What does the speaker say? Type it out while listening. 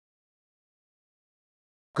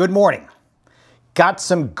Good morning. Got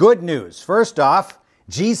some good news. First off,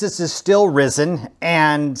 Jesus is still risen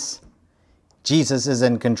and Jesus is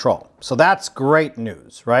in control. So that's great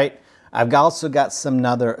news, right? I've also got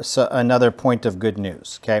another point of good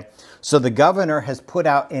news, okay? So the governor has put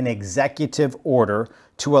out an executive order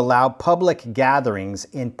to allow public gatherings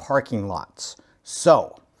in parking lots.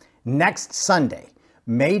 So next Sunday,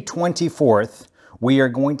 May 24th, we are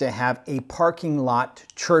going to have a parking lot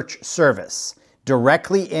church service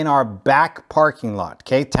directly in our back parking lot,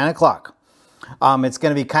 okay, 10 o'clock. It's going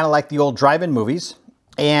to be kind of like the old drive-in movies,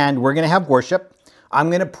 and we're going to have worship. I'm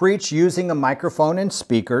going to preach using a microphone and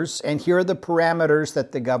speakers, and here are the parameters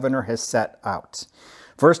that the governor has set out.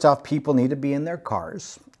 First off, people need to be in their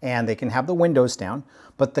cars, and they can have the windows down,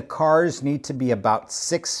 but the cars need to be about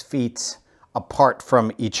 6 feet apart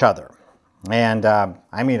from each other. And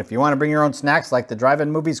I mean, if you want to bring your own snacks like the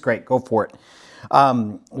drive-in movies, great, go for it.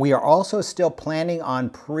 We are also still planning on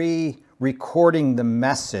pre-recording the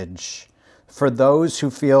message for those who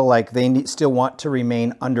feel like they still want to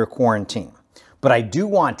remain under quarantine. But I do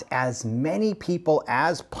want as many people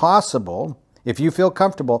as possible, if you feel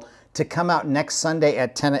comfortable, to come out next Sunday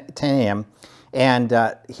at 10 a.m. And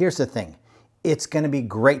here's the thing. It's going to be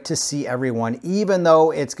great to see everyone, even though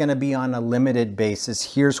it's going to be on a limited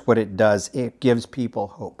basis. Here's what it does. It gives people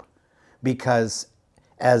hope. Because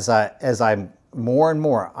as I'm more and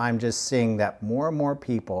more, I'm just seeing that more and more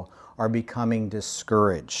people are becoming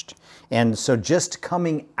discouraged. And so just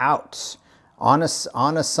coming out on a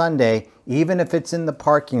Sunday, even if it's in the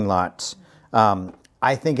parking lot,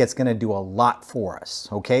 I think it's going to do a lot for us.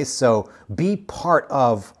 Okay, so be part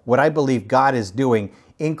of what I believe God is doing,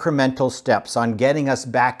 incremental steps on getting us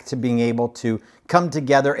back to being able to come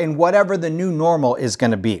together in whatever the new normal is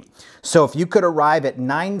going to be. So if you could arrive at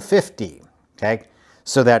 9:50, okay,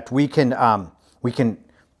 so that we can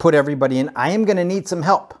put everybody in. I am going to need some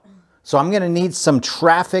help. So I'm going to need some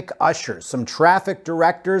traffic ushers, some traffic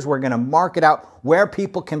directors. We're going to mark it out where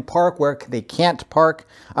people can park, where they can't park.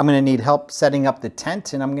 I'm going to need help setting up the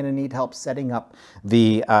tent, and I'm going to need help setting up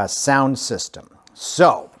the sound system.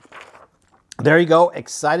 So there you go.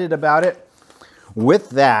 Excited about it. With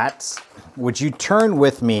that, would you turn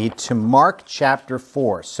with me to Mark chapter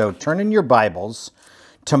 4? So turn in your Bibles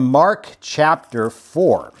to Mark chapter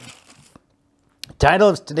 4. Title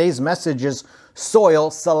of today's message is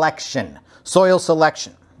Soil Selection. Soil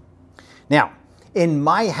Selection. Now, in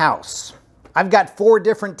my house, I've got 4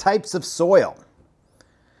 different types of soil.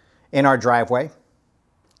 In our driveway,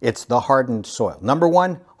 it's the hardened soil. Number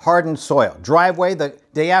 1, hardened soil. Driveway, the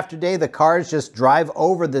day after day, the cars just drive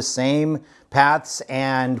over the same paths,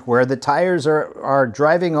 and where the tires are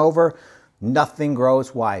driving over, nothing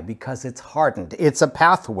grows. Why? Because it's hardened. It's a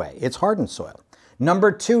pathway. It's hardened soil.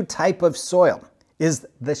 Number 2 type of soil is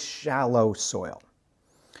the shallow soil.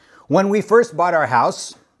 When we first bought our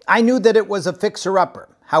house, I knew that it was a fixer-upper.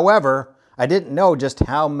 However, I didn't know just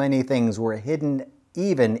how many things were hidden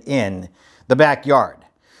even in the backyard.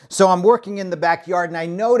 So I'm working in the backyard and I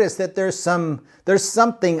noticed that there's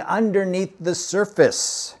something underneath the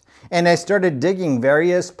surface. And I started digging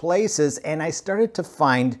various places and I started to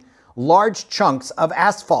find large chunks of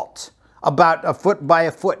asphalt, about a foot by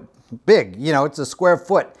a foot big. You know, it's a square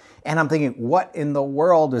foot. And I'm thinking, what in the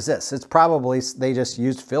world is this? It's probably they just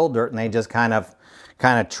used fill dirt and they just kind of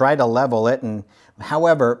try to level it. And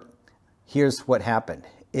however, here's what happened,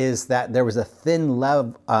 is that there was a thin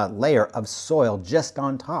layer of soil just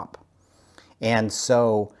on top. And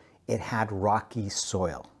so it had rocky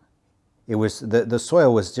soil. It was the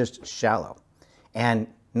soil was just shallow. And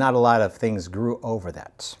not a lot of things grew over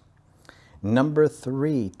that. Number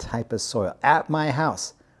 3 type of soil at my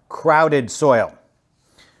house, crowded soil.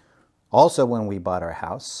 Also, when we bought our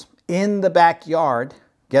house, in the backyard,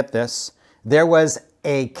 get this, there was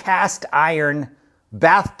a cast iron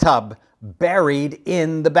bathtub buried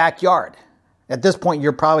in the backyard. At this point,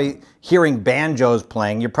 you're probably hearing banjos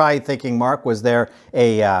playing. You're probably thinking, Mark, was there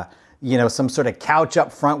some sort of couch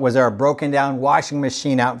up front? Was there a broken down washing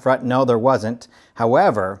machine out front? No, there wasn't.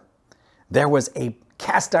 However, there was a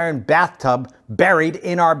cast iron bathtub buried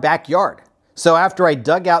in our backyard. So after I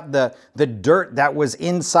dug out the dirt that was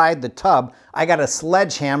inside the tub, I got a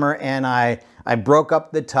sledgehammer and I broke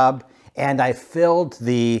up the tub and I filled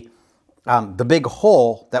the big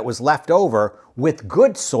hole that was left over with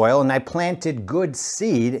good soil, and I planted good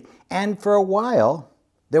seed, and for a while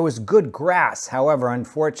there was good grass. However,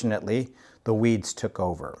 unfortunately, the weeds took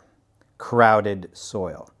over. Crowded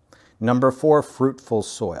soil. Number 4, fruitful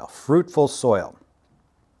soil. Fruitful soil.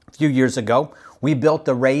 A few years ago, we built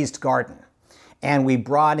a raised garden. And we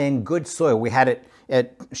brought in good soil. We had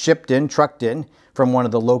it shipped in, trucked in from one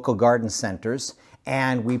of the local garden centers,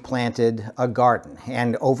 and we planted a garden.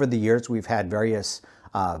 And over the years, we've had various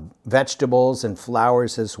vegetables and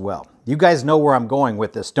flowers as well. You guys know where I'm going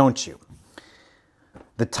with this, don't you?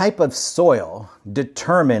 The type of soil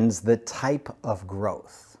determines the type of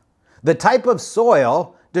growth. The type of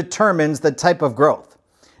soil determines the type of growth.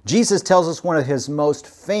 Jesus tells us one of his most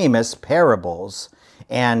famous parables,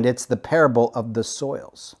 and it's the parable of the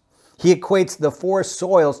soils. He equates the 4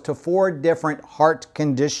 soils to 4 different heart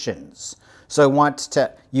conditions. So I want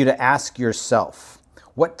you to ask yourself,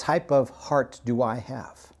 what type of heart do I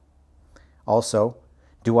have? Also,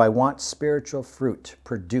 do I want spiritual fruit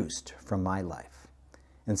produced from my life?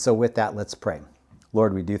 And so with that, let's pray.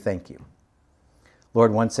 Lord, we do thank you.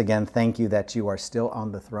 Lord, once again, thank you that you are still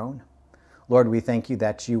on the throne. Lord, we thank you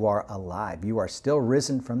that you are alive. You are still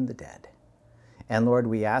risen from the dead. And Lord,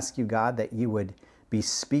 we ask you, God, that you would be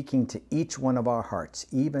speaking to each one of our hearts,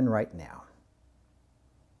 even right now,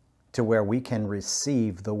 to where we can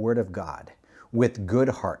receive the word of God with good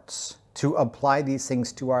hearts, to apply these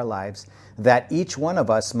things to our lives, that each one of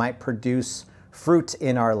us might produce fruit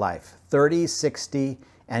in our life, 30, 60,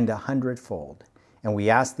 and 100-fold. And we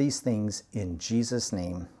ask these things in Jesus'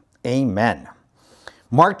 name. Amen.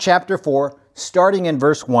 Mark chapter 4, starting in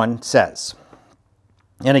verse 1, says,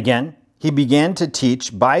 "And again, he began to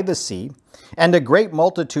teach by the sea, and a great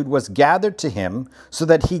multitude was gathered to him, so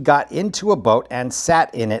that he got into a boat and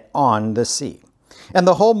sat in it on the sea. And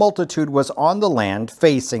the whole multitude was on the land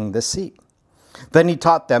facing the sea. Then he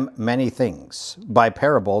taught them many things by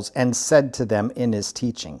parables, and said to them in his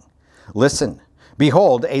teaching, 'Listen,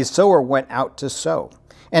 behold, a sower went out to sow.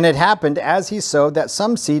 And it happened as he sowed that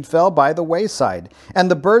some seed fell by the wayside, and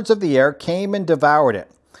the birds of the air came and devoured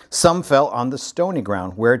it. Some fell on the stony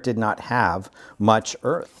ground, where it did not have much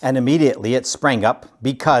earth. And immediately it sprang up,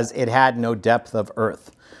 because it had no depth of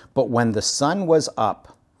earth. But when the sun was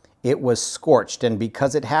up, it was scorched, and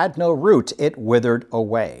because it had no root, it withered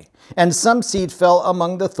away. And some seed fell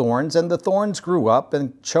among the thorns, and the thorns grew up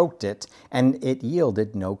and choked it, and it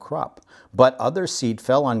yielded no crop. But other seed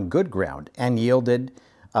fell on good ground, and yielded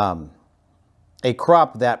a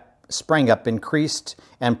crop that sprang up, increased,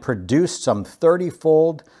 and produced some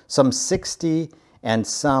 30-fold, some 60, and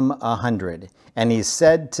some 100. And he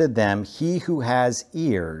said to them, 'He who has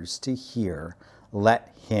ears to hear,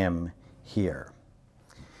 let him hear.'"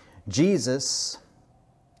 Jesus,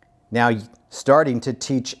 now starting to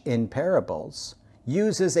teach in parables,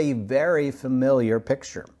 uses a very familiar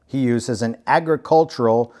picture. He uses an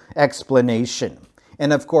agricultural explanation.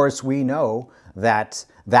 And of course, we know that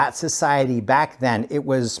society back then, it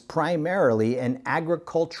was primarily an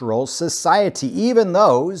agricultural society. Even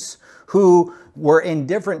those who were in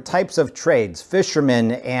different types of trades,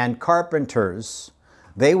 fishermen and carpenters,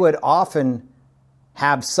 they would often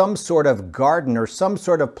have some sort of garden or some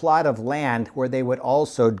sort of plot of land where they would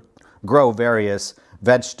also grow various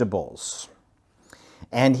vegetables.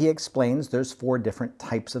 And he explains there's 4 different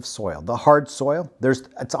types of soil. The hard soil,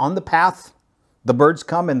 it's on the path. The birds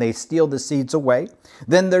come and they steal the seeds away.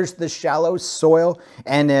 Then there's the shallow soil.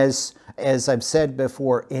 And as I've said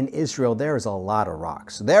before, in Israel, there's a lot of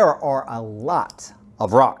rocks. There are a lot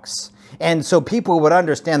of rocks. And so people would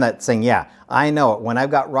understand that, saying, yeah, I know it. When I've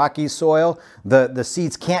got rocky soil, the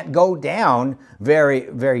seeds can't go down very,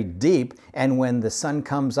 very deep. And when the sun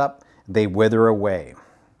comes up, they wither away.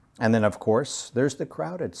 And then, of course, there's the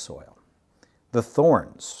crowded soil, the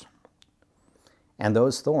thorns. And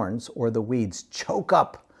those thorns, or the weeds, choke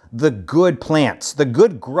up the good plants, the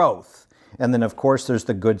good growth. And then, of course, there's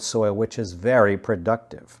the good soil, which is very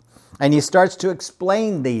productive. And he starts to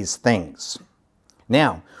explain these things.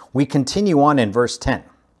 Now, we continue on in verse 10.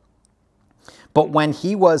 "But when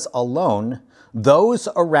he was alone, those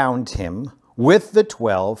around him with the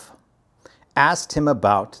 12 asked him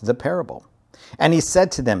about the parable. And he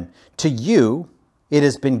said to them, 'To you it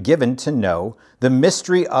has been given to know the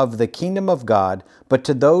mystery of the kingdom of God, but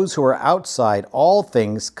to those who are outside, all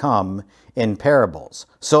things come in parables,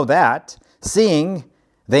 so that, seeing,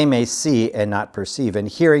 they may see and not perceive, and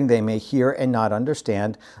hearing they may hear and not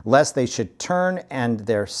understand, lest they should turn and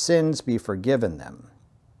their sins be forgiven them.'"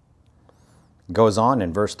 It goes on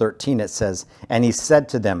in verse 13, it says, "And he said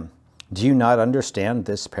to them, 'Do you not understand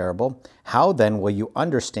this parable? How then will you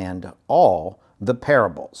understand all the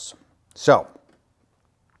parables?'" So,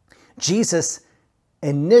 Jesus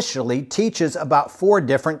initially teaches about 4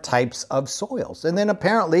 different types of soils. And then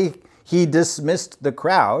apparently he dismissed the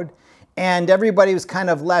crowd, and everybody was kind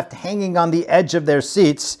of left hanging on the edge of their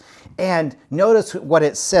seats. And notice what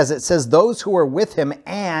it says. It says, "Those who were with him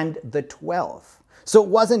and the 12." So it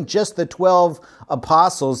wasn't just the 12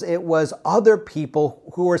 apostles, it was other people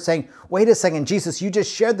who were saying, wait a second, Jesus, you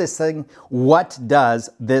just shared this thing. What does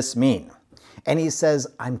this mean? And he says,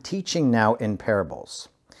 I'm teaching now in parables.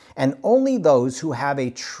 And only those who have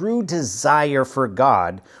a true desire for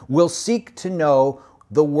God will seek to know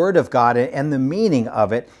the Word of God and the meaning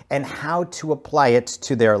of it and how to apply it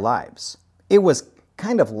to their lives. It was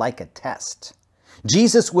kind of like a test.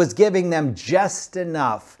 Jesus was giving them just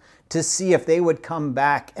enough to see if they would come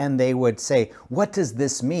back and they would say, what does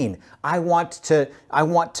this mean? I want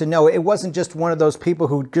to know. It wasn't just one of those people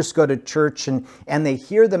who just go to church and they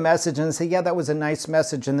hear the message and say, yeah, that was a nice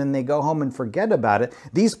message, and then they go home and forget about it.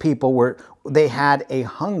 These people they had a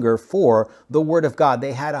hunger for the Word of God.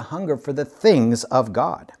 They had a hunger for the things of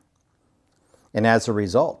God. And as a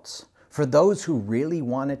result, for those who really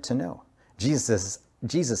wanted to know, Jesus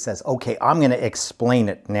says, okay, I'm going to explain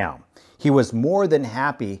it now. He was more than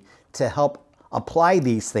happy to help apply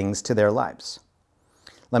these things to their lives.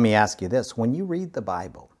 Let me ask you this. When you read the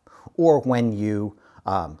Bible or when you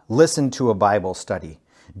listen to a Bible study,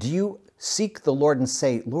 do you seek the Lord and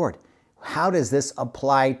say, Lord, how does this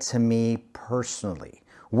apply to me personally?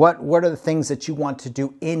 What are the things that you want to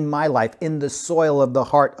do in my life, in the soil of the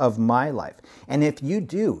heart of my life? And if you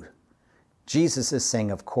do, Jesus is saying,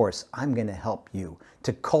 of course, I'm going to help you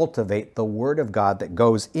to cultivate the Word of God that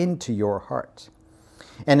goes into your heart.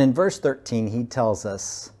 And in verse 13, he tells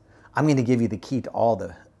us, I'm going to give you the key to all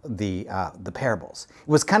the parables. It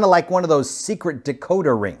was kind of like one of those secret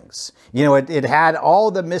decoder rings. You know, it had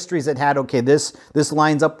all the mysteries. It had, okay, this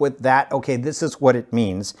lines up with that. Okay, this is what it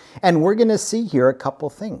means. And we're going to see here a couple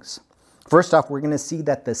things. First off, we're going to see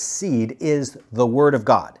that the seed is the Word of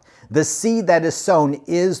God. The seed that is sown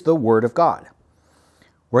is the Word of God.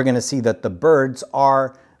 We're going to see that the birds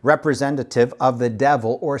are representative of the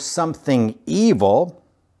devil or something evil.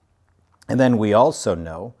 And then we also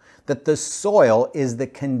know that the soil is the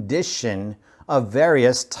condition of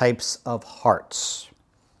various types of hearts.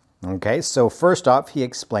 Okay, so first off, he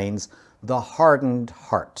explains the hardened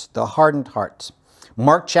heart. The hardened heart.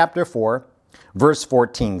 Mark chapter 4, verse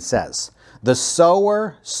 14 says, the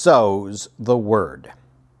sower sows the word.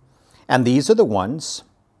 And these are the ones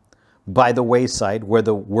by the wayside where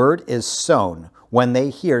the word is sown. When they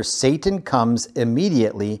hear, Satan comes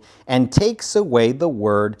immediately and takes away the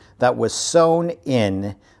word that was sown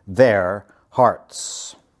in their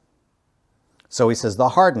hearts. So he says the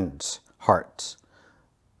hardened heart,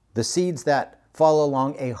 the seeds that fall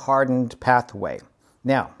along a hardened pathway.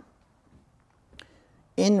 Now,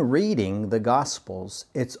 in reading the Gospels,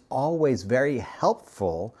 it's always very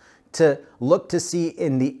helpful to look to see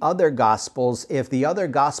in the other Gospels if the other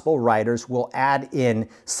Gospel writers will add in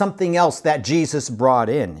something else that Jesus brought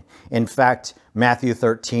in. In fact, Matthew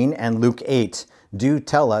 13 and Luke 8 do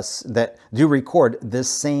record this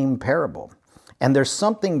same parable. And there's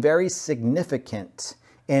something very significant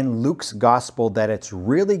in Luke's Gospel that it's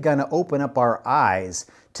really going to open up our eyes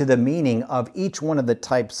to the meaning of each one of the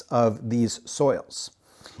types of these soils.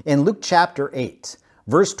 In Luke chapter 8,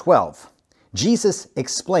 verse 12, Jesus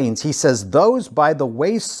explains, he says, those by the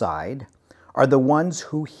wayside are the ones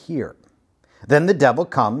who hear. Then the devil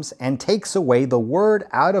comes and takes away the word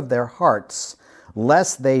out of their hearts,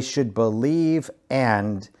 lest they should believe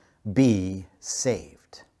and be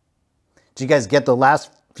saved. Did you guys get the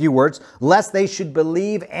last few words? Lest they should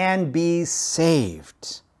believe and be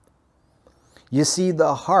saved. You see,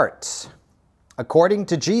 the heart, according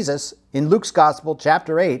to Jesus, in Luke's Gospel,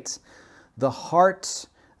 chapter 8, the heart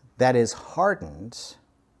that is hardened,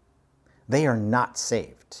 they are not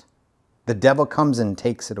saved. The devil comes and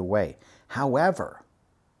takes it away. However,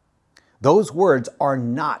 those words are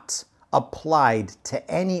not applied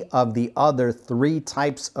to any of the other three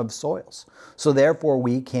types of soils. So therefore,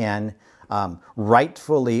 we can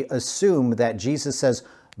rightfully assume that Jesus says,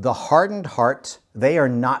 the hardened heart, they are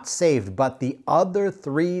not saved, but the other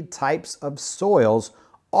three types of soils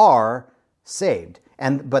are saved.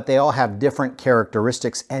 But they all have different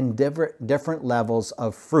characteristics and different levels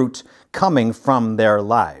of fruit coming from their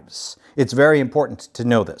lives. It's very important to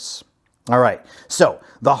know this. All right, so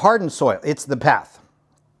the hardened soil, it's the path.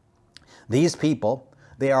 These people,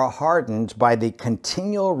 they are hardened by the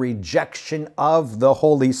continual rejection of the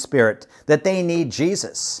Holy Spirit, that they need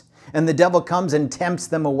Jesus. And the devil comes and tempts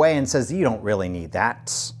them away and says, you don't really need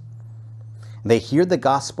that. They hear the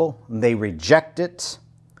gospel, they reject it,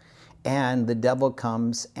 and the devil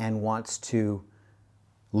comes and wants to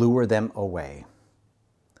lure them away.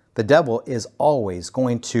 The devil is always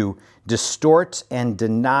going to distort and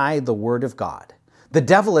deny the Word of God. The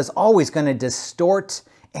devil is always going to distort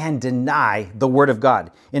and deny the word of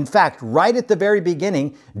God. In fact, right at the very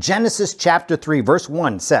beginning, Genesis chapter 3, verse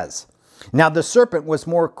 1 says, "Now the serpent was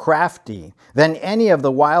more crafty than any of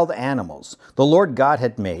the wild animals the Lord God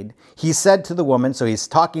had made. He said to the woman," so he's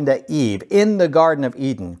talking to Eve in the Garden of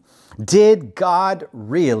Eden, "Did God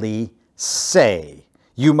really say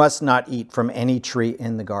you must not eat from any tree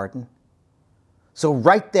in the garden?" So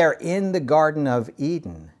right there in the Garden of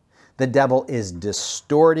Eden, the devil is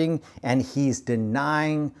distorting and he's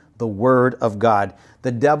denying the word of God.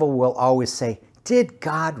 The devil will always say, "Did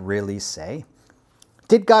God really say?"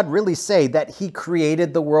 Did God really say that he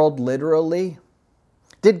created the world literally?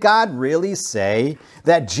 Did God really say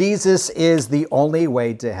that Jesus is the only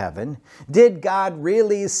way to heaven? Did God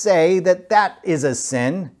really say that that is a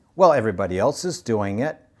sin? Well, everybody else is doing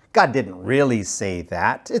it. God didn't really say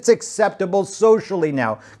that. It's acceptable socially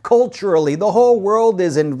now, culturally. The whole world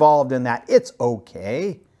is involved in that. It's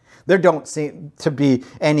okay. There don't seem to be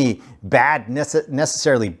any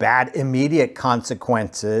necessarily bad immediate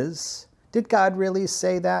consequences. Did God really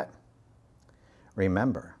say that?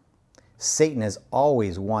 Remember, Satan is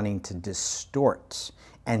always wanting to distort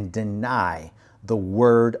and deny the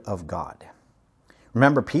word of God.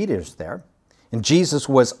 Remember, Peter's there, and Jesus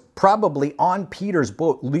was probably on Peter's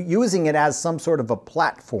boat, using it as some sort of a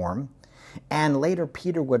platform. And later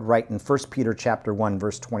Peter would write in 1 Peter chapter 1,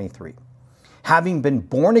 verse 23, "Having been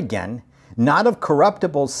born again, not of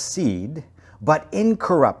corruptible seed, but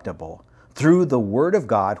incorruptible, through the word of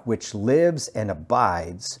God, which lives and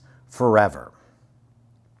abides forever."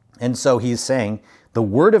 And so he's saying the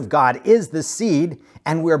word of God is the seed,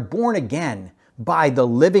 and we're born again by the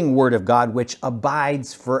living word of God, which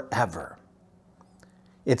abides forever.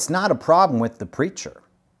 It's not a problem with the preacher.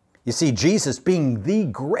 You see, Jesus being the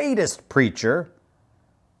greatest preacher,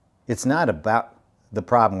 it's not about the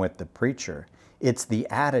problem with the preacher. It's the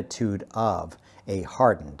attitude of a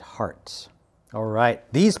hardened heart. All right,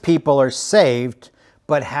 these people are saved,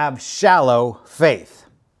 but have shallow faith.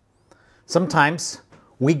 Sometimes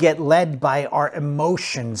we get led by our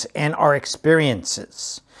emotions and our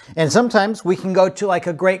experiences. And sometimes we can go to like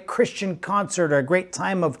a great Christian concert or a great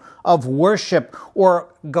time of worship,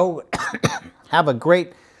 or go have a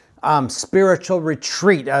great spiritual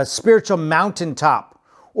retreat, a spiritual mountaintop,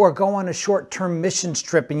 or go on a short-term missions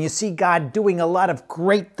trip, and you see God doing a lot of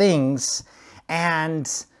great things,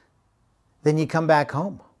 and then you come back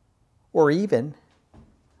home. Or even,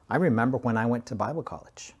 I remember when I went to Bible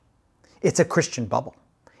college. It's a Christian bubble.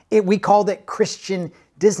 We called it Christian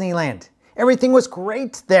Disneyland. Everything was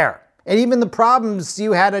great there. And even the problems,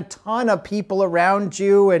 you had a ton of people around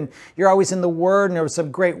you, and you're always in the Word, and there was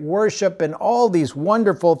some great worship and all these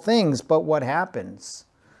wonderful things. But what happens?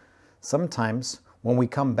 Sometimes when we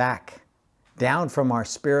come back down from our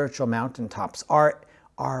spiritual mountaintops,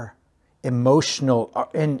 our emotional,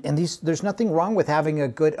 there's nothing wrong with having a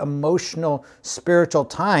good emotional, spiritual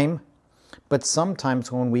time, but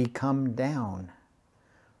sometimes when we come down,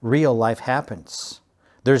 real life happens.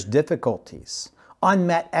 There's difficulties,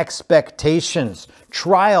 unmet expectations,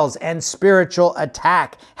 trials, and spiritual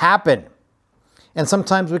attack happen. And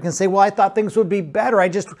sometimes we can say, well, I thought things would be better. I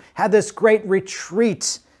just had this great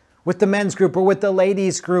retreat with the men's group or with the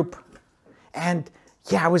ladies group. And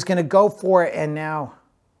yeah, I was going to go for it. And now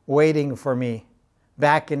waiting for me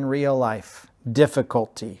back in real life,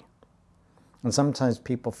 difficulty. And sometimes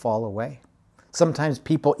people fall away. Sometimes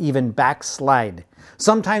people even backslide.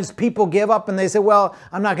 Sometimes people give up and they say, well,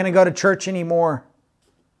 I'm not going to go to church anymore.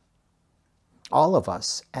 All of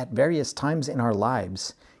us at various times in our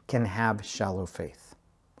lives can have shallow faith.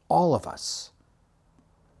 All of us.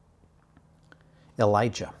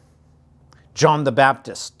 Elijah, John the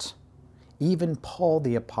Baptist, even Paul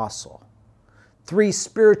the Apostle. 3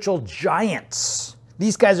 spiritual giants.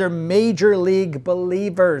 These guys are major league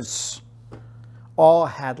believers. All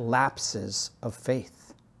had lapses of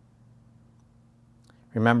faith.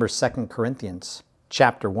 Remember 2 Corinthians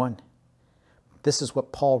chapter 1. This is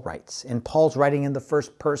what Paul writes. And Paul's writing in the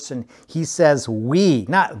first person. He says, we,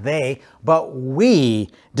 not they, but we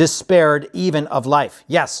despaired even of life.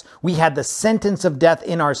 Yes, we had the sentence of death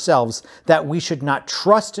in ourselves, that we should not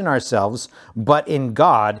trust in ourselves, but in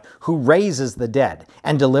God, who raises the dead,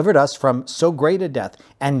 and delivered us from so great a death,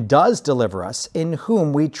 and does deliver us, in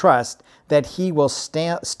whom we trust that he will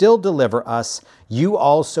still deliver us, you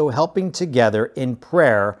also helping together in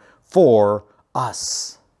prayer for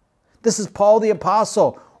us. This is Paul the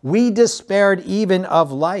Apostle. We despaired even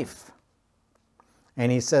of life.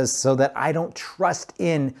 And he says, so that I don't trust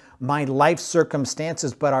in my life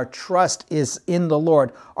circumstances, but our trust is in the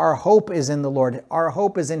Lord. Our hope is in the Lord. Our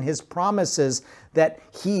hope is in his promises that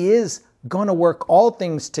he is going to work all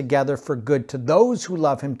things together for good to those who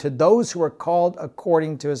love him, to those who are called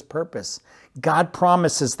according to his purpose. God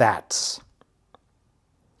promises that.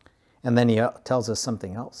 And then he tells us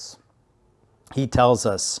something else. He tells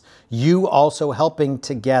us, you also helping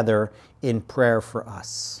together in prayer for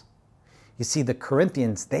us. You see, the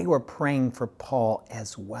Corinthians, they were praying for Paul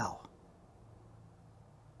as well.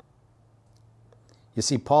 You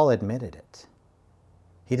see, Paul admitted it.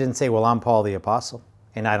 He didn't say, well, I'm Paul the Apostle,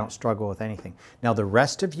 and I don't struggle with anything. Now, the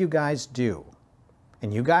rest of you guys do.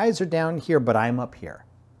 And you guys are down here, but I'm up here.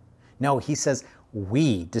 No, he says,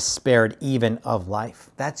 we despaired even of life.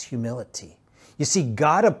 That's humility. You see,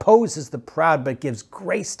 God opposes the proud, but gives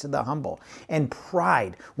grace to the humble. And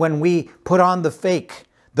pride, when we put on the fake,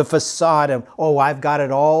 the facade of, oh, I've got it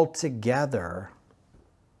all together,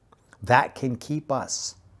 that can keep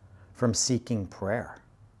us from seeking prayer.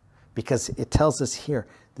 Because it tells us here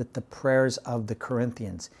that the prayers of the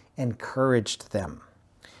Corinthians encouraged them.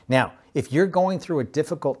 Now, if you're going through a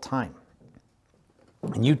difficult time,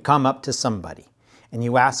 and you come up to somebody and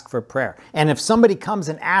you ask for prayer, and if somebody comes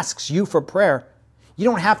and asks you for prayer, you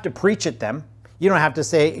don't have to preach at them. You don't have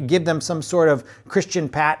to give them some sort of Christian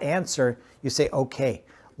pat answer. You say, okay,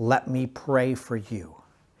 let me pray for you.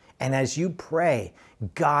 And as you pray,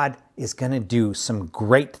 God is going to do some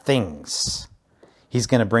great things. He's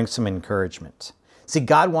going to bring some encouragement. See,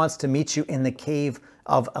 God wants to meet you in the cave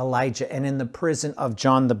of Elijah and in the prison of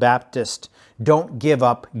John the Baptist. Don't give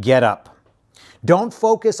up, get up. Don't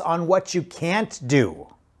focus on what you can't do.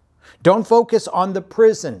 Don't focus on the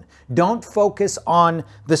prison. Don't focus on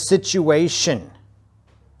the situation.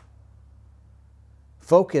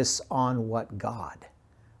 Focus on what God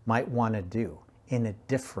might want to do in a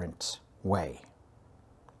different way.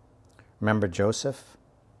 Remember Joseph?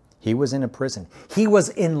 He was in a prison. He was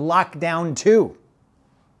in lockdown too.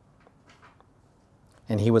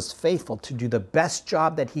 And he was faithful to do the best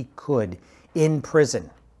job that he could in prison.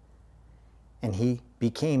 And he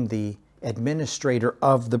became the administrator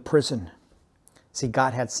of the prison. See,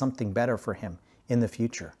 God had something better for him in the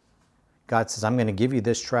future. God says, I'm going to give you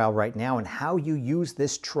this trial right now, and how you use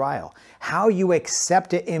this trial, how you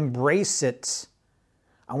accept it, embrace it,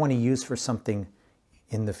 I want to use for something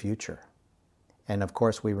in the future. And of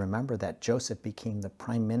course, we remember that Joseph became the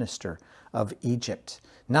prime minister of Egypt.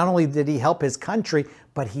 Not only did he help his country,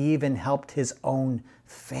 but he even helped his own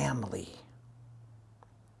family.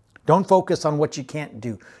 Don't focus on what you can't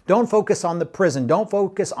do. Don't focus on the prison. Don't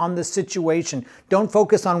focus on the situation. Don't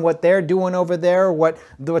focus on what they're doing over there,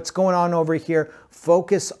 what's going on over here.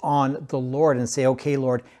 Focus on the Lord and say, okay,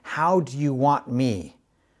 Lord, how do you want me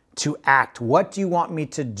to act? What do you want me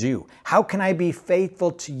to do? How can I be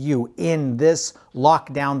faithful to you in this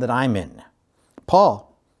lockdown that I'm in?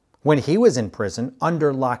 Paul, when he was in prison,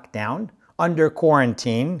 under lockdown, under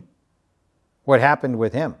quarantine, what happened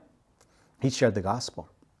with him? He shared the gospel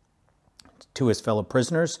to his fellow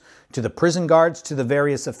prisoners, to the prison guards, to the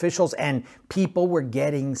various officials, and people were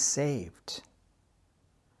getting saved.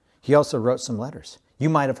 He also wrote some letters. You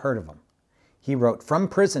might have heard of them. He wrote from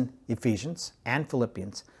prison, Ephesians and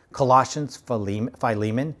Philippians, Colossians,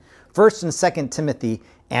 Philemon, 1st and 2nd Timothy,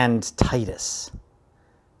 and Titus.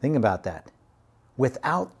 Think about that.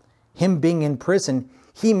 Without him being in prison,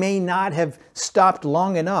 he may not have stopped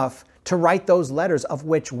long enough to write those letters of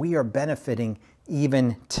which we are benefiting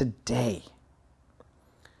even today.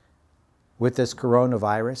 With this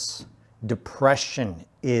coronavirus, depression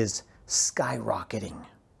is skyrocketing.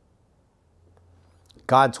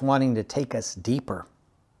 God's wanting to take us deeper.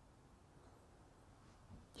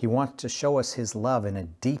 He wants to show us his love in a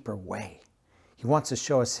deeper way. He wants to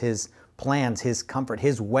show us his plans, his comfort,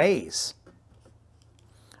 his ways.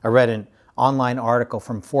 I read an online article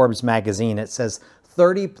from Forbes magazine. It says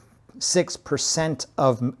 36%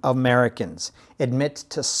 of Americans admit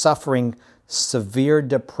to suffering severe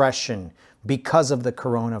depression because of the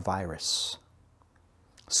coronavirus.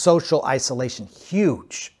 Social isolation,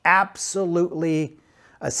 huge, absolutely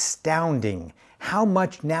astounding. How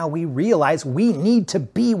much now we realize we need to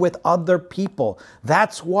be with other people.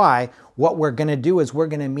 That's why what we're going to do is we're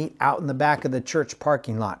going to meet out in the back of the church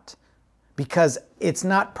parking lot. Because it's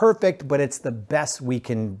not perfect, but it's the best we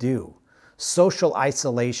can do. Social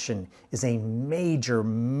isolation is a major,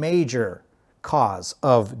 major cause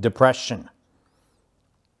of depression.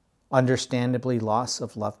 Understandably, loss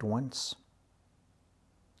of loved ones,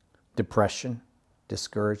 depression,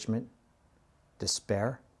 discouragement,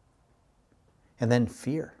 despair, and then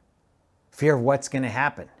fear. Fear of what's going to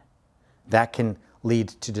happen. That can lead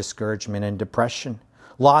to discouragement and depression.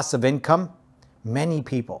 Loss of income, many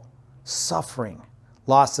people suffering.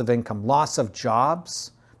 Loss of income, loss of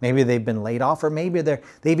jobs, Maybe they've been laid off, or maybe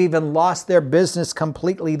they've even lost their business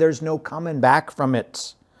completely. There's no coming back from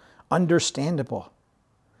it. Understandable.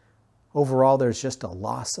 Overall, there's just a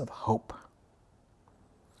loss of hope.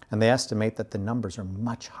 And they estimate that the numbers are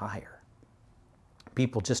much higher.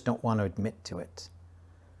 People just don't want to admit to it.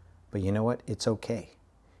 But you know what? It's okay.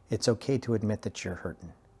 It's okay to admit that you're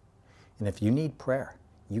hurting. And if you need prayer,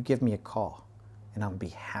 you give me a call, and I'll be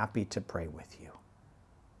happy to pray with you.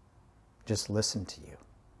 Just listen to you.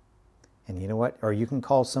 And you know what? Or you can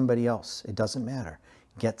call somebody else. It doesn't matter.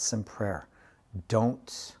 Get some prayer.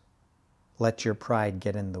 Don't let your pride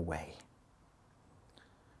get in the way.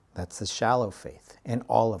 That's the shallow faith. And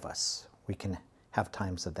all of us, we can have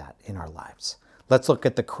times of that in our lives. Let's look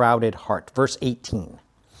at the crowded heart. Verse 18.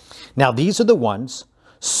 Now these are the ones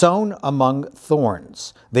sown among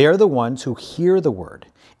thorns. They are the ones who hear the word,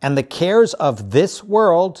 and the cares of this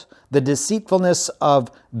world, the deceitfulness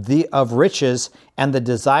of riches, and the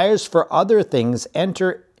desires for other things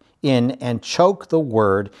enter in and choke the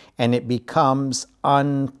word, and it becomes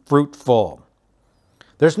unfruitful.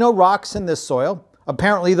 There's no rocks in this soil.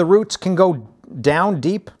 Apparently the roots can go down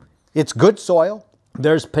deep. It's good soil.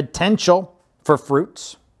 There's potential for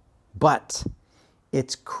fruits, but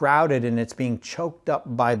it's crowded and it's being choked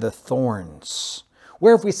up by the thorns.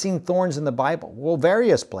 Where have we seen thorns in the Bible? Well,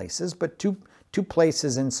 various places, but two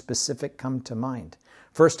places in specific come to mind.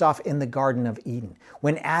 First off, in the Garden of Eden.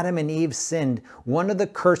 When Adam and Eve sinned, one of the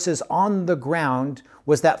curses on the ground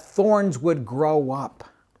was that thorns would grow up.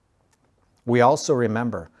 We also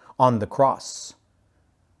remember on the cross,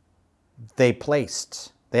 they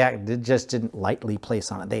just didn't lightly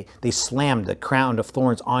place on it. They slammed the crown of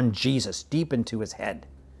thorns on Jesus deep into his head.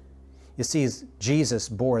 You see, Jesus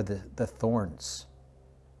bore the thorns.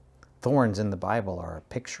 Thorns in the Bible are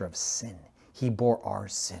a picture of sin. He bore our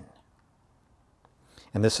sin.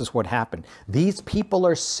 And this is what happened. These people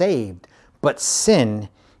are saved, but sin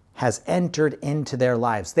has entered into their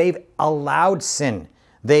lives. They've allowed sin.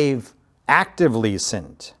 They've actively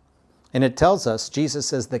sinned. And it tells us, Jesus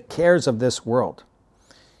says, the cares of this world.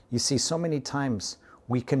 You see, so many times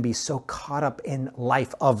we can be so caught up in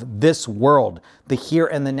life of this world, the here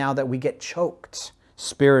and the now, that we get choked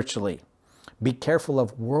spiritually. Be careful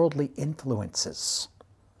of worldly influences.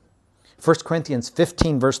 1 Corinthians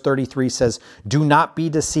 15 verse 33 says, do not be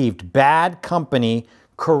deceived. Bad company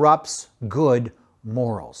corrupts good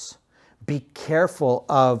morals. Be careful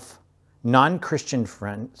of non-Christian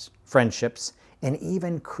friendships and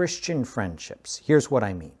even Christian friendships. Here's what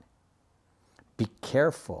I mean. Be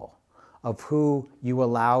careful of who you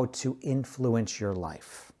allow to influence your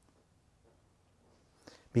life.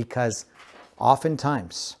 Because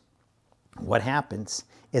oftentimes what happens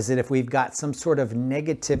is that if we've got some sort of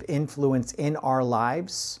negative influence in our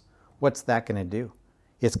lives, what's that going to do?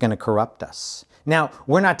 It's going to corrupt us. Now,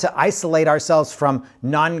 we're not to isolate ourselves from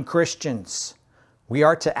non-Christians. We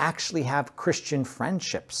are to actually have Christian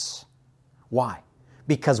friendships. Why?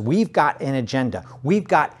 Because we've got an agenda. We've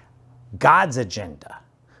got God's agenda.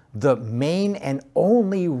 The main and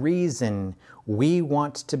only reason we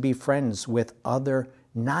want to be friends with other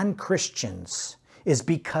non-Christians is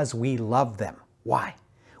because we love them. Why?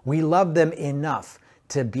 We love them enough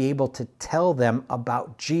to be able to tell them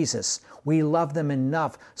about Jesus. We love them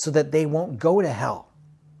enough so that they won't go to hell.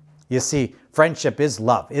 You see, friendship is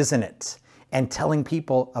love, isn't it? And telling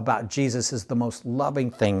people about Jesus is the most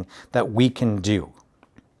loving thing that we can do.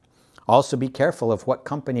 Also, be careful of what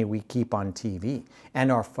company we keep on TV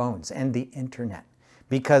and our phones and the internet.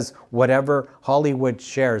 Because whatever Hollywood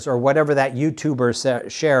shares or whatever that YouTuber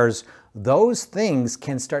shares, those things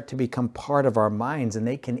can start to become part of our minds and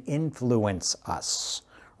they can influence us,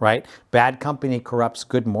 right? Bad company corrupts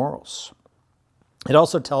good morals. It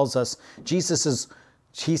also tells us, he says,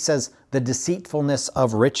 the deceitfulness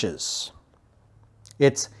of riches.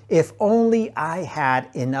 It's, if only I had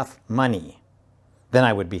enough money, then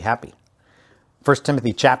I would be happy. 1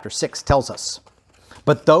 Timothy chapter 6 tells us,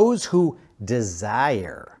 but those who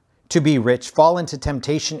desire to be rich fall into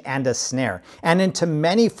temptation and a snare, and into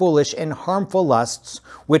many foolish and harmful lusts,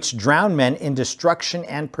 which drown men in destruction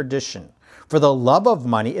and perdition. For the love of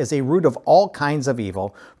money is a root of all kinds of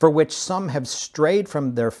evil, for which some have strayed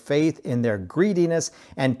from their faith in their greediness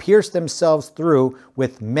and pierced themselves through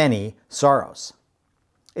with many sorrows.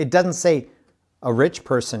 It doesn't say a rich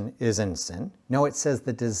person is in sin. No, it says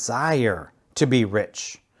the desire to be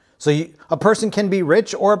rich. So a person can be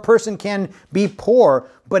rich or a person can be poor,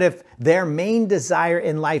 but if their main desire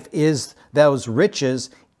in life is those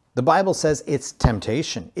riches, the Bible says it's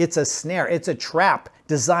temptation. It's a snare. It's a trap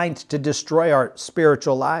designed to destroy our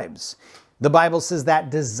spiritual lives. The Bible says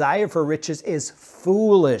that desire for riches is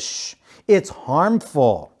foolish. It's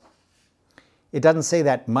harmful. It doesn't say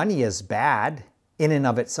that money is bad in and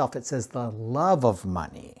of itself. It says the love of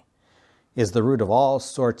money is the root of all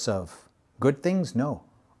sorts of good things. No,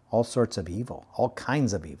 all sorts of evil, all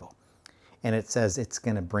kinds of evil. And it says it's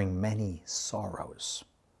going to bring many sorrows.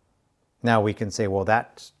 Now we can say, well,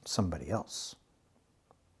 that's somebody else.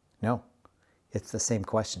 No, it's the same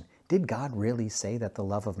question. Did God really say that the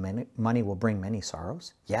love of money will bring many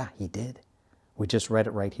sorrows? Yeah, he did. We just read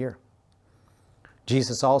it right here.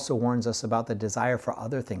 Jesus also warns us about the desire for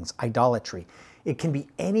other things, idolatry. It can be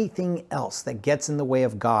anything else that gets in the way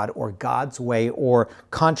of God or God's way or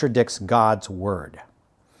contradicts God's word.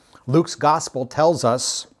 Luke's gospel tells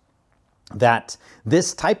us that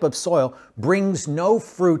this type of soil brings no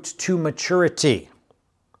fruit to maturity.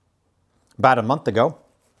 About a month ago,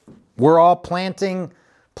 we're all planting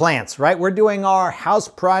plants, right? We're doing our house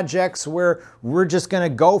projects. We're just going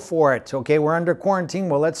to go for it. Okay, we're under quarantine.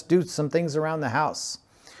 Well, let's do some things around the house.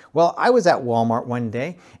 Well, I was at Walmart one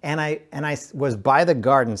day and I was by the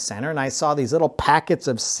garden center and I saw these little packets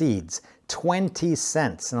of seeds, 20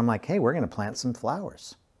 cents. And I'm like, hey, we're going to plant some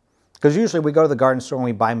flowers. Because usually we go to the garden store and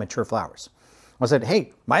we buy mature flowers. I said,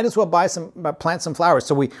 hey, might as well plant some flowers.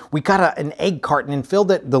 So we got an egg carton and filled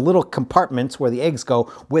it, the little compartments where the eggs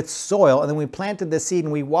go, with soil. And then we planted the seed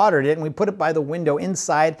and we watered it and we put it by the window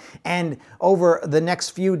inside. And over the next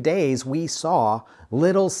few days, we saw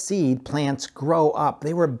little seed plants grow up.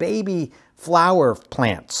 They were baby flower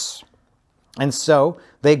plants. And so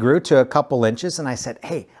they grew to a couple inches and I said,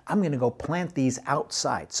 hey, I'm going to go plant these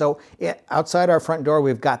outside. So outside our front door,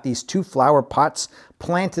 we've got these 2 flower pots,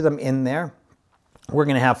 planted them in there. We're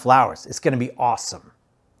going to have flowers. It's going to be awesome.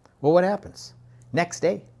 Well, what happens? Next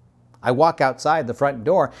day, I walk outside the front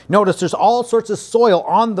door. Notice there's all sorts of soil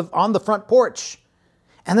on the front porch.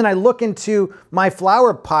 And then I look into my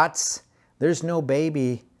flower pots. There's no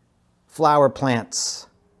baby flower plants.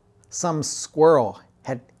 Some squirrel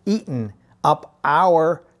had eaten up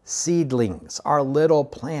our seedlings, our little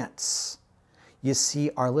plants. You see,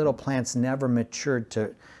 our little plants never matured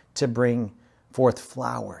to bring forth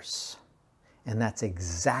flowers. And that's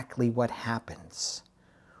exactly what happens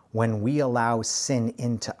when we allow sin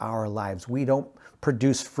into our lives. We don't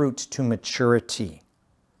produce fruit to maturity.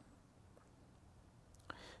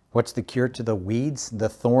 What's the cure to the weeds, the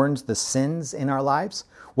thorns, the sins in our lives?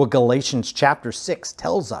 Well, Galatians chapter 6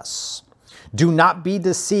 tells us, do not be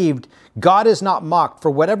deceived. God is not mocked.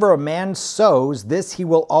 For whatever a man sows, this he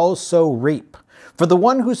will also reap. For the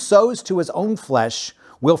one who sows to his own flesh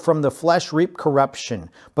will from the flesh reap corruption,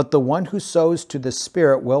 but the one who sows to the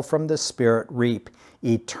Spirit will from the Spirit reap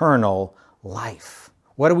eternal life.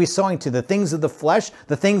 What are we sowing to? The things of the flesh,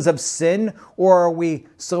 the things of sin, or are we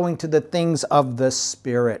sowing to the things of the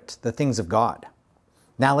Spirit, the things of God?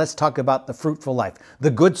 Now let's talk about the fruitful life,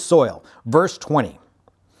 the good soil. Verse 20.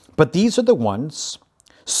 But these are the ones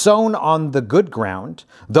sown on the good ground,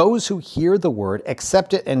 those who hear the word,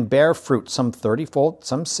 accept it, and bear fruit, some 30-fold,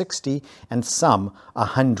 some 60, and some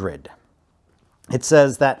 100. It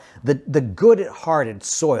says that the good-hearted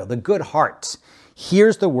soil, the good heart,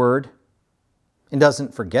 hears the word and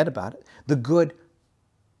doesn't forget about it. The good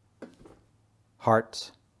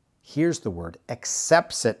heart hears the word,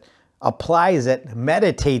 accepts it, applies it,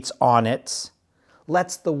 meditates on it,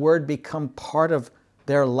 lets the word become part of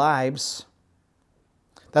their lives.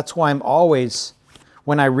 That's why I'm always,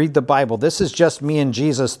 when I read the Bible, this is just me and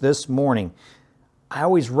Jesus this morning. I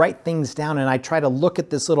always write things down and I try to look at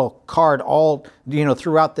this little card all,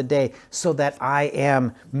 throughout the day so that I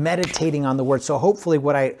am meditating on the word. So hopefully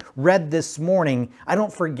what I read this morning, I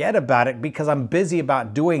don't forget about it because I'm busy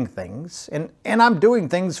about doing things and I'm doing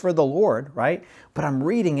things for the Lord, right? But I'm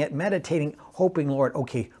reading it, meditating, hoping, Lord,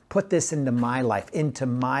 okay, put this into my life, into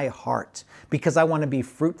my heart, because I want to be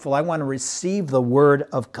fruitful. I want to receive the word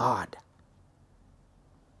of God.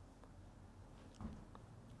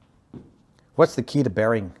 What's the key to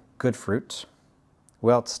bearing good fruit?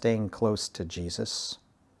 Well, it's staying close to Jesus.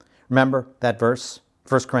 Remember that verse,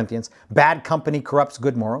 1 Corinthians, bad company corrupts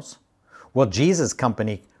good morals. Well, Jesus'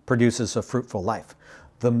 company produces a fruitful life.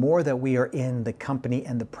 The more that we are in the company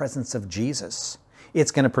and the presence of Jesus,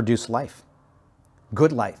 it's going to produce life,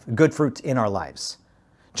 good fruit in our lives.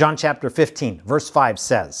 John chapter 15, verse 5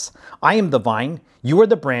 says, I am the vine, you are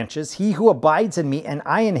the branches. He who abides in me and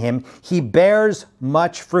I in him, he bears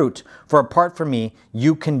much fruit. For apart from me,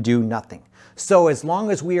 you can do nothing. So as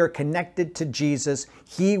long as we are connected to Jesus,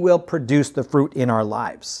 he will produce the fruit in our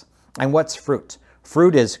lives. And what's fruit?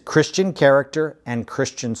 Fruit is Christian character and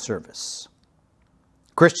Christian service.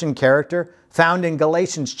 Christian character found in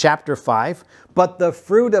Galatians chapter 5. But the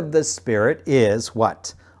fruit of the Spirit is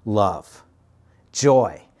what? Love,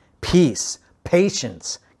 joy, peace,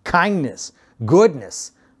 patience, kindness,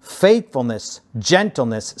 goodness, faithfulness,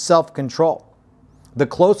 gentleness, self-control. The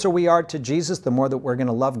closer we are to Jesus, the more that we're going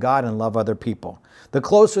to love God and love other people. The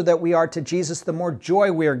closer that we are to Jesus, the more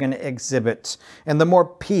joy we are going to exhibit and the more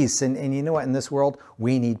peace. And you know what? In this world,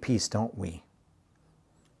 we need peace, don't we?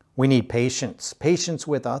 We need patience. Patience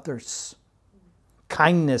with others.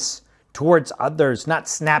 Kindness towards others, not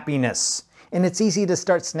snappiness. And it's easy to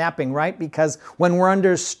start snapping, right? Because when we're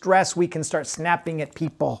under stress, we can start snapping at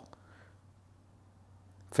people.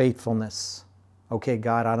 Faithfulness. Okay,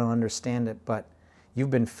 God, I don't understand it, but you've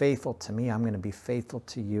been faithful to me. I'm going to be faithful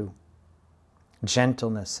to you.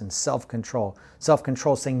 Gentleness and self-control.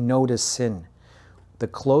 Self-control, saying no to sin. The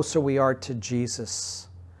closer we are to Jesus,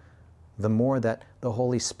 the more that the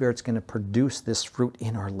Holy Spirit's going to produce this fruit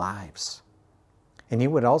in our lives. And you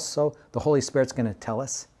would also, the Holy Spirit's going to tell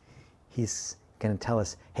us, He's going to tell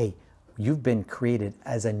us, hey, you've been created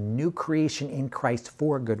as a new creation in Christ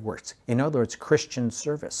for good works. In other words, Christian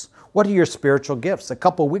service. What are your spiritual gifts? A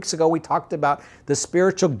couple of weeks ago, we talked about the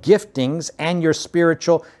spiritual giftings and your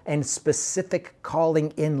spiritual and specific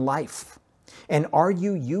calling in life. And are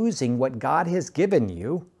you using what God has given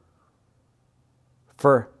you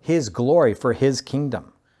for His glory, for His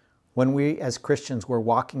kingdom? When we as Christians were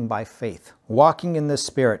walking by faith, walking in the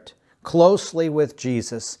Spirit, closely with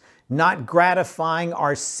Jesus, not gratifying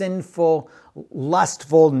our sinful,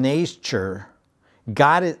 lustful nature,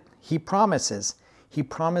 God, He promises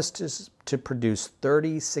to produce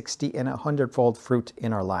 30, 60, and 100-fold fruit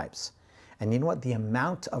in our lives. And you know what? The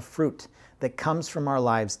amount of fruit that comes from our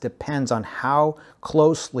lives depends on how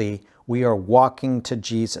closely we are walking to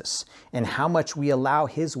Jesus and how much we allow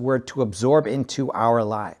His word to absorb into our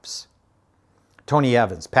lives. Tony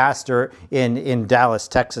Evans, pastor in Dallas,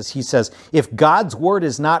 Texas, he says, if God's word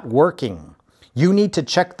is not working, you need to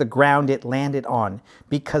check the ground it landed on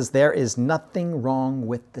because there is nothing wrong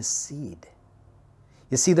with the seed.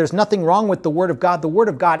 You see, there's nothing wrong with the Word of God. The Word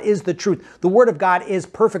of God is the truth. The Word of God is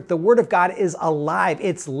perfect. The Word of God is alive.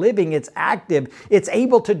 It's living. It's active. It's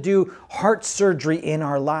able to do heart surgery in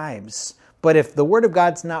our lives. But if the Word of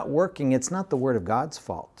God's not working, it's not the Word of God's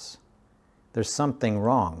fault. There's something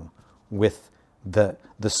wrong with the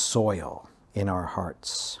soil in our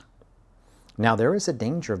hearts. Now, there is a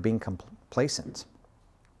danger of being complacent.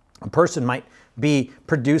 A person might be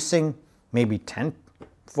producing maybe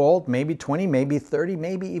 10-fold, maybe 20, maybe 30,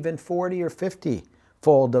 maybe even 40 or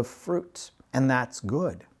 50-fold of fruit, and that's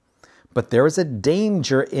good. But there is a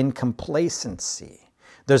danger in complacency.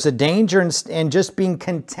 There's a danger in just being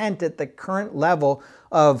content at the current level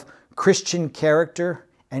of Christian character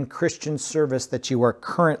and Christian service that you are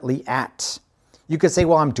currently at. You could say,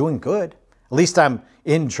 well, I'm doing good. At least I'm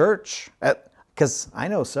in church. Because I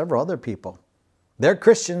know several other people. They're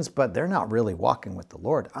Christians, but they're not really walking with the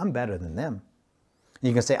Lord. I'm better than them.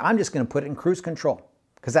 You can say, I'm just going to put it in cruise control.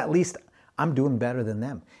 Because at least I'm doing better than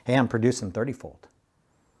them. Hey, I'm producing 30-fold.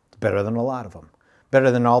 It's better than a lot of them.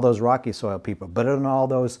 Better than all those rocky soil people. Better than all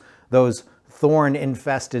those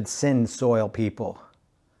thorn-infested sin soil people.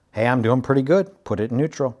 Hey, I'm doing pretty good. Put it in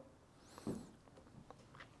neutral.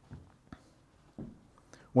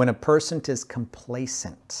 When a person is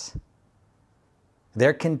complacent,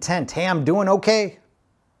 they're content. Hey, I'm doing okay.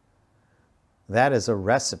 That is a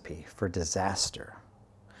recipe for disaster.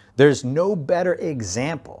 There's no better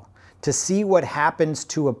example to see what happens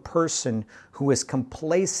to a person who is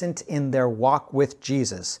complacent in their walk with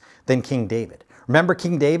Jesus than King David. Remember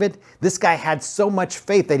King David? This guy had so much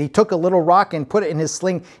faith that he took a little rock and put it in his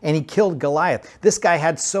sling and he killed Goliath. This guy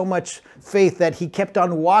had so much faith that he kept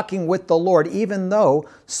on walking with the Lord even though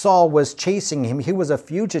Saul was chasing him. He was a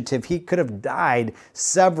fugitive. He could have died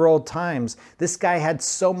several times. This guy had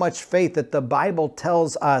so much faith that the Bible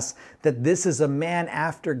tells us that this is a man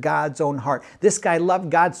after God's own heart. This guy loved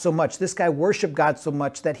God so much. This guy worshiped God so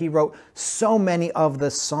much that he wrote so many of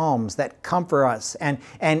the Psalms that comfort us and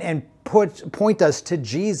point us to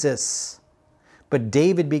Jesus. But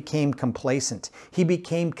David became complacent. He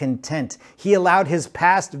became content. He allowed his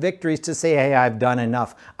past victories to say, hey, I've done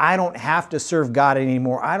enough. I don't have to serve God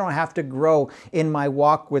anymore. I don't have to grow in my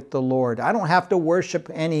walk with the Lord. I don't have to worship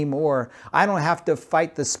anymore. I don't have to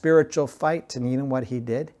fight the spiritual fight. And you know what he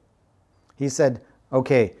did? He said,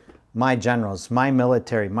 okay, my generals, my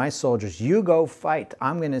military, my soldiers, you go fight.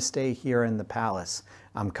 I'm going to stay here in the palace.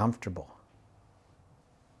 I'm comfortable.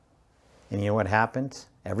 And you know what happened?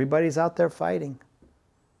 Everybody's out there fighting.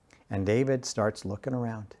 And David starts looking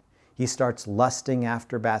around. He starts lusting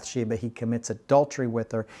after Bathsheba. He commits adultery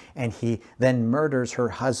with her. And he then murders her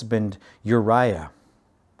husband, Uriah.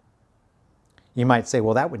 You might say,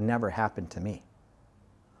 well, that would never happen to me.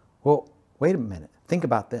 Well, wait a minute. Think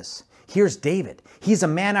about this. Here's David. He's a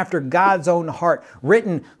man after God's own heart,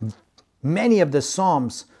 written many of the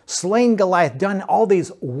Psalms, slain Goliath, done all these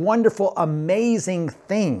wonderful, amazing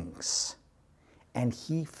things. And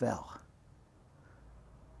he fell.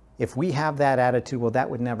 If we have that attitude, well, that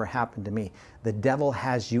would never happen to me. The devil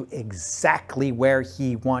has you exactly where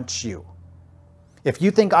he wants you. If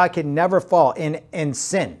you think I can never fall in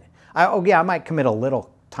sin, I might commit a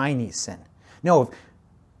little tiny sin. No,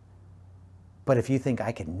 but if you think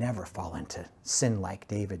I could never fall into sin like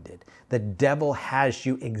David did, the devil has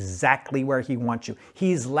you exactly where he wants you.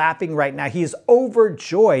 He's laughing right now. He's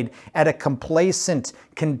overjoyed at a complacent,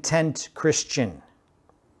 content Christian.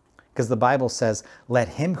 Because the Bible says, let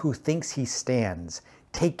him who thinks he stands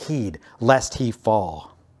take heed lest he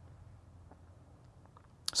fall.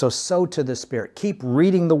 So sow to the Spirit. Keep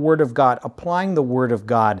reading the Word of God, applying the Word of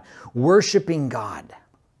God, worshiping God,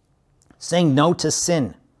 saying no to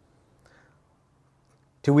sin.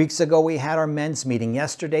 2 weeks ago, we had our men's meeting.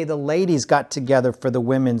 Yesterday, the ladies got together for the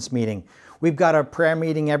women's meeting. We've got our prayer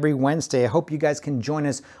meeting every Wednesday. I hope you guys can join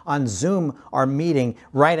us on Zoom, our meeting,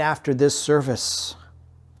 right after this service.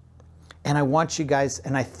 And I want you guys,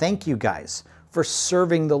 and I thank you guys for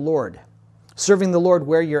serving the Lord. Serving the Lord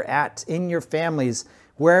where you're at, in your families,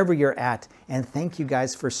 wherever you're at. And thank you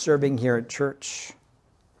guys for serving here at church.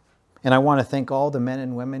 And I want to thank all the men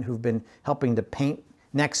and women who've been helping to paint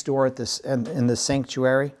next door at this in the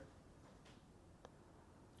sanctuary.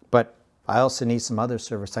 But I also need some other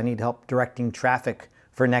service. I need help directing traffic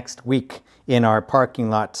for next week in our parking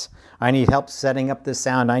lots. I need help setting up the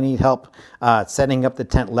sound. I need help setting up the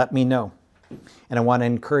tent. Let me know. And I want to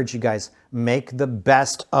encourage you guys, make the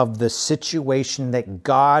best of the situation that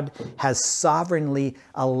God has sovereignly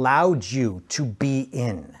allowed you to be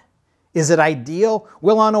in. Is it ideal?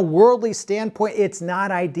 Well, on a worldly standpoint, it's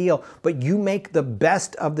not ideal, but you make the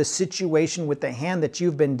best of the situation with the hand that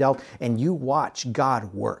you've been dealt, and you watch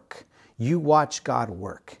God work. You watch God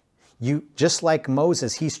work. You, just like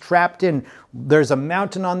Moses, he's trapped in, there's a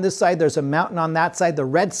mountain on this side, there's a mountain on that side, the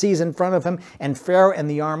Red Sea's in front of him, and Pharaoh and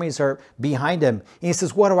the armies are behind him. And he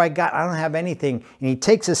says, what do I got? I don't have anything. And he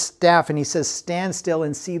takes his staff and he says, stand still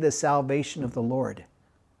and see the salvation of the Lord.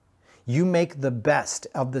 You make the best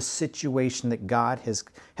of the situation that God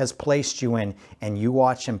has placed you in, and you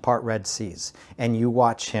watch him part Red Seas, and you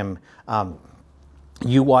watch him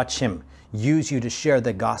use you to share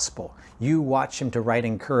the gospel. You watch him to write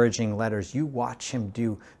encouraging letters. You watch him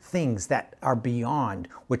do things that are beyond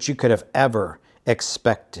what you could have ever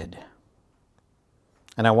expected.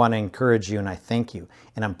 And I want to encourage you, and I thank you,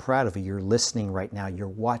 and I'm proud of you. You're listening right now. You're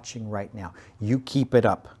watching right now. You keep it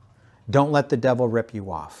up. Don't let the devil rip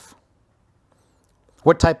you off.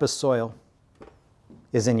 What type of soil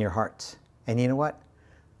is in your heart? And you know what?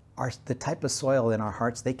 The type of soil in our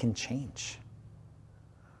hearts, they can change.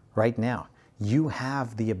 Right now, you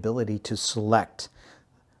have the ability to select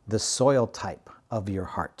the soil type of your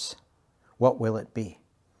heart. What will it be?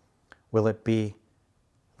 Will it be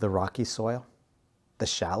the rocky soil, the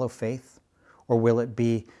shallow faith, or will it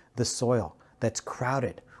be the soil that's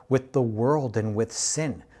crowded with the world and with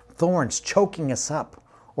sin, thorns choking us up?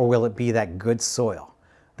 Or will it be that good soil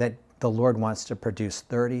that the Lord wants to produce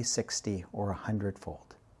 30, 60, or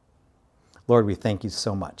 100-fold? Lord, we thank you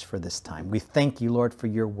so much for this time. We thank you, Lord, for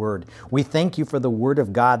your word. We thank you for the word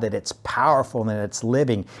of God, that it's powerful and that it's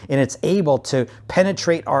living and it's able to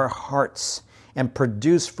penetrate our hearts and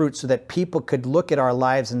produce fruit so that people could look at our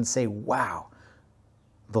lives and say, wow,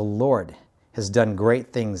 the Lord has done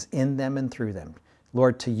great things in them and through them.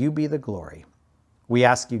 Lord, to you be the glory. We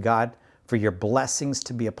ask you, God, for your blessings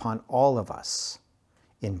to be upon all of us.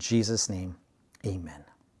 In Jesus' name, amen.